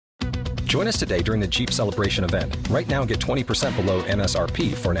Join us today during the Jeep Celebration event. Right now, get 20% below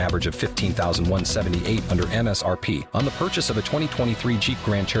MSRP for an average of $15,178 under MSRP on the purchase of a 2023 Jeep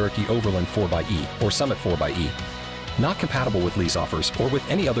Grand Cherokee Overland 4xE or Summit 4xE. Not compatible with lease offers or with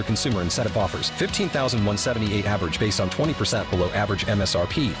any other consumer incentive offers. $15,178 average based on 20% below average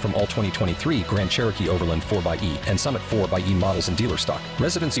MSRP from all 2023 Grand Cherokee Overland 4xE and Summit 4xE models in dealer stock.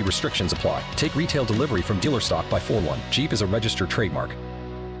 Residency restrictions apply. Take retail delivery from dealer stock by 4/1. Jeep is a registered trademark.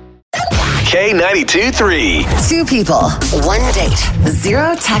 K92-3. Two people, one date,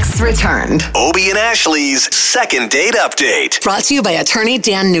 zero texts returned. Obie and Ashley's second date update. Brought to you by attorney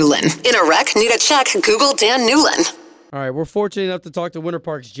Dan Newlin. In a wreck, need a check, Google Dan Newlin. All right, we're fortunate enough to talk to Winter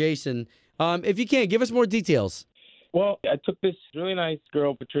Park's Jason. If you can, give us more details. Well, I took this really nice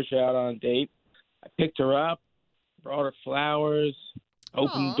girl, Patricia, out on a date. I picked her up, brought her flowers,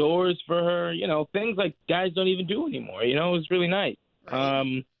 opened doors for her, things like guys don't even do anymore. It was really nice.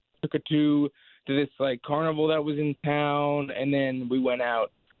 Right. Took her to this carnival that was in town, and then we went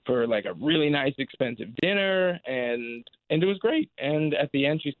out for a really nice expensive dinner, and it was great. And at the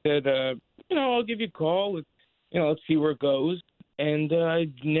end she said, I'll give you a call. Let's see where it goes. And I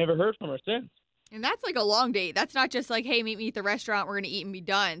never heard from her since. And that's a long date. That's not just hey, meet me at the restaurant, we're going to eat and be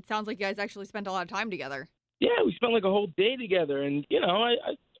done. Sounds like you guys actually spent a lot of time together. Yeah, we spent a whole day together, and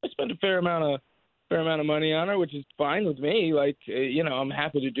I spent a fair amount of money on her, which is fine with me. I'm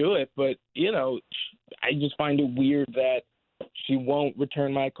happy to do it, but I just find it weird that she won't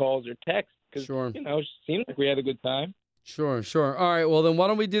return my calls or texts because Sure. She seemed like we had a good time. Sure. All right, well then why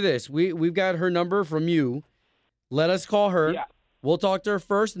don't we do this? We've got her number from you. Let us call her. Yeah. We'll talk to her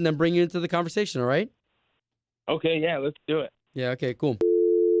first and then bring you into the conversation, all right? Okay, yeah, let's do it. Yeah, okay, cool.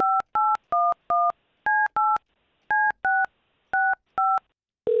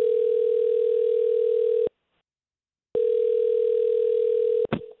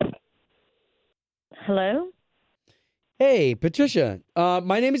 Hello? Hey, Patricia.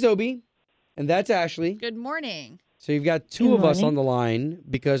 My name is Obie, and that's Ashley. Good morning. So you've got two of us on the line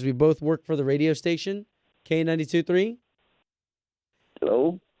because we both work for the radio station, K92.3.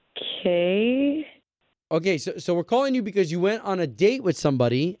 Okay. Okay, so we're calling you because you went on a date with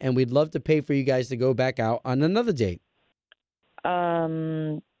somebody, and we'd love to pay for you guys to go back out on another date.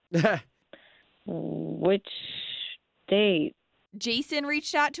 Which date? Jason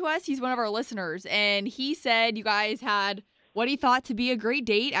reached out to us. He's one of our listeners, and he said you guys had what he thought to be a great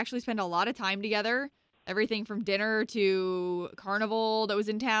date, actually spent a lot of time together, everything from dinner to carnival that was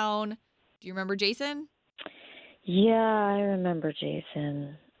in town. Do you remember Jason? Yeah, I remember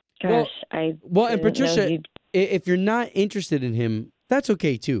Jason. Gosh, and Patricia, if you're not interested in him, that's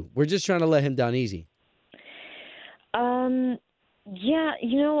okay too. We're just trying to let him down easy. Yeah,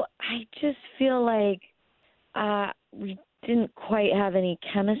 I just feel like we didn't quite have any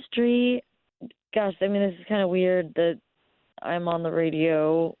chemistry. Gosh, this is kind of weird that I'm on the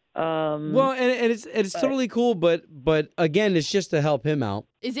radio. Well, and it's totally cool, but again, it's just to help him out.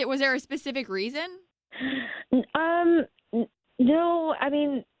 Was there a specific reason? No,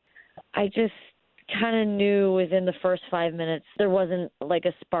 I just kind of knew within the first 5 minutes there wasn't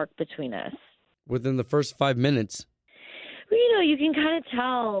a spark between us. Within the first 5 minutes? Well, you can kind of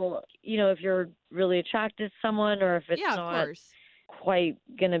tell, if you're really attracted to someone or if it's not quite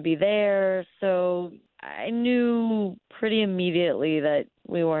going to be there. So I knew pretty immediately that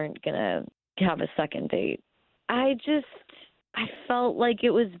we weren't going to have a second date. I felt like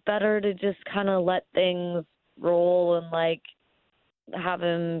it was better to just kind of let things roll and have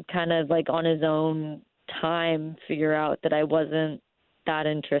him kind of on his own time figure out that I wasn't that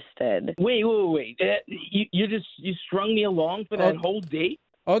interested. Wait. You strung me along for that whole date?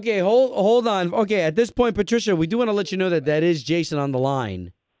 Okay, hold on. Okay, at this point, Patricia, we do want to let you know that is Jason on the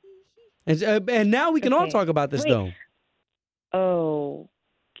line. And now we can all talk about this, though. Okay.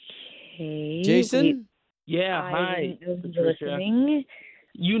 Jason? Yeah, hi, Patricia. Listening.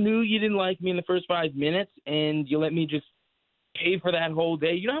 You knew you didn't like me in the first 5 minutes, and you let me just pay for that whole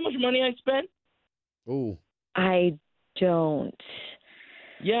day. You know how much money I spent? Ooh. I don't.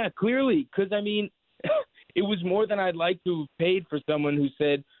 Yeah, clearly, because it was more than I'd like to have paid for someone who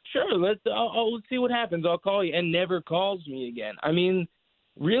said, "Sure, let's see what happens. I'll call you," and never calls me again.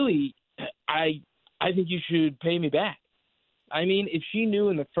 Really, I think you should pay me back. If she knew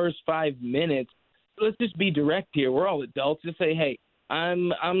in the first 5 minutes, let's just be direct here. We're all adults. Just say, "Hey,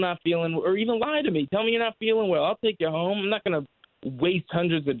 I'm not feeling," or even lie to me. Tell me you're not feeling well. I'll take you home. I'm not gonna waste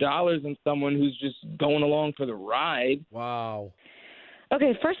hundreds of dollars on someone who's just going along for the ride. Wow.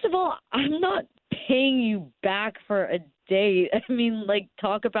 Okay, first of all, I'm not paying you back for a date.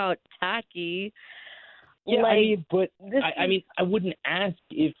 Talk about tacky. Yeah, I wouldn't ask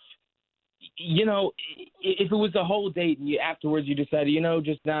if if it was a whole date and afterwards you decided,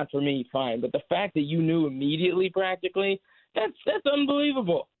 just not for me, fine. But the fact that you knew immediately, practically, that's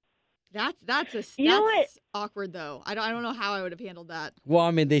unbelievable. That's awkward though. I don't know how I would have handled that. Well,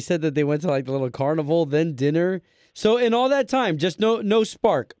 I mean, they said that they went to like the little carnival, then dinner. So in all that time, just no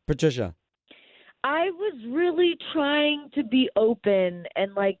spark, Patricia. I was really trying to be open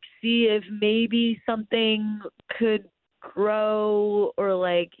and like see if maybe something could grow or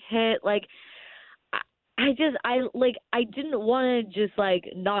like hit. Like I didn't want to just like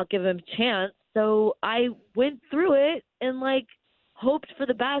not give him a chance. So I went through it and like hoped for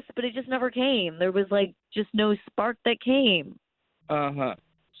the best, but it just never came. There was like just no spark that came. Uh-huh.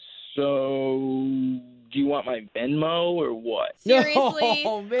 So do you want my Venmo or what? Seriously?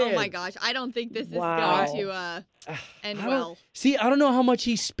 Oh, man. Oh my gosh. I don't think this is going to end well. See, I don't know how much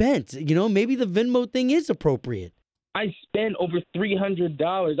he spent. Maybe the Venmo thing is appropriate. I spent over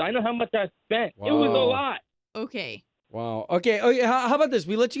 $300. I know how much I spent. Wow. It was a lot. Okay. Wow. Okay. How about this?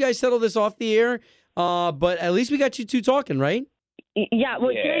 We let you guys settle this off the air, but at least we got you two talking, right? Yeah.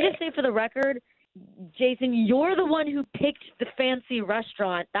 Well, can I just say for the record, Jason, you're the one who picked the fancy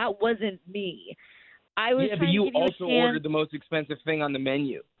restaurant. That wasn't me. I was. Yeah, but you also ordered the most expensive thing on the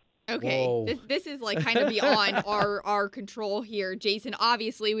menu. Okay, this is like kind of beyond our control here, Jason.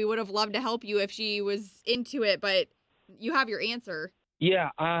 Obviously, we would have loved to help you if she was into it, but you have your answer. Yeah,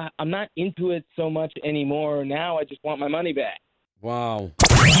 I'm not into it so much anymore. Now I just want my money back. Wow.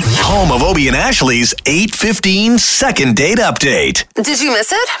 Home of Obie and Ashley's 8:15 second date update. Did you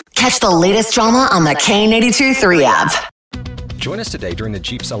miss it? Catch the latest drama on the K82-3 app. Join us today during the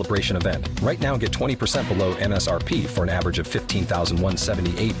Jeep Celebration event. Right now, get 20% below MSRP for an average of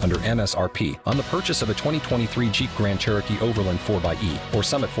 $15,178 under MSRP on the purchase of a 2023 Jeep Grand Cherokee Overland 4xE or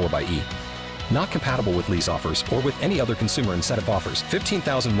Summit 4xE. Not compatible with lease offers or with any other consumer incentive offers.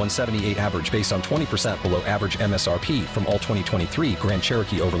 $15,178 average based on 20% below average MSRP from all 2023 Grand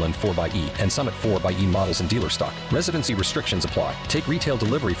Cherokee Overland 4xE and Summit 4xE models in dealer stock. Residency restrictions apply. Take retail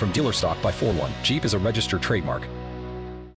delivery from dealer stock by 4/1. Jeep is a registered trademark.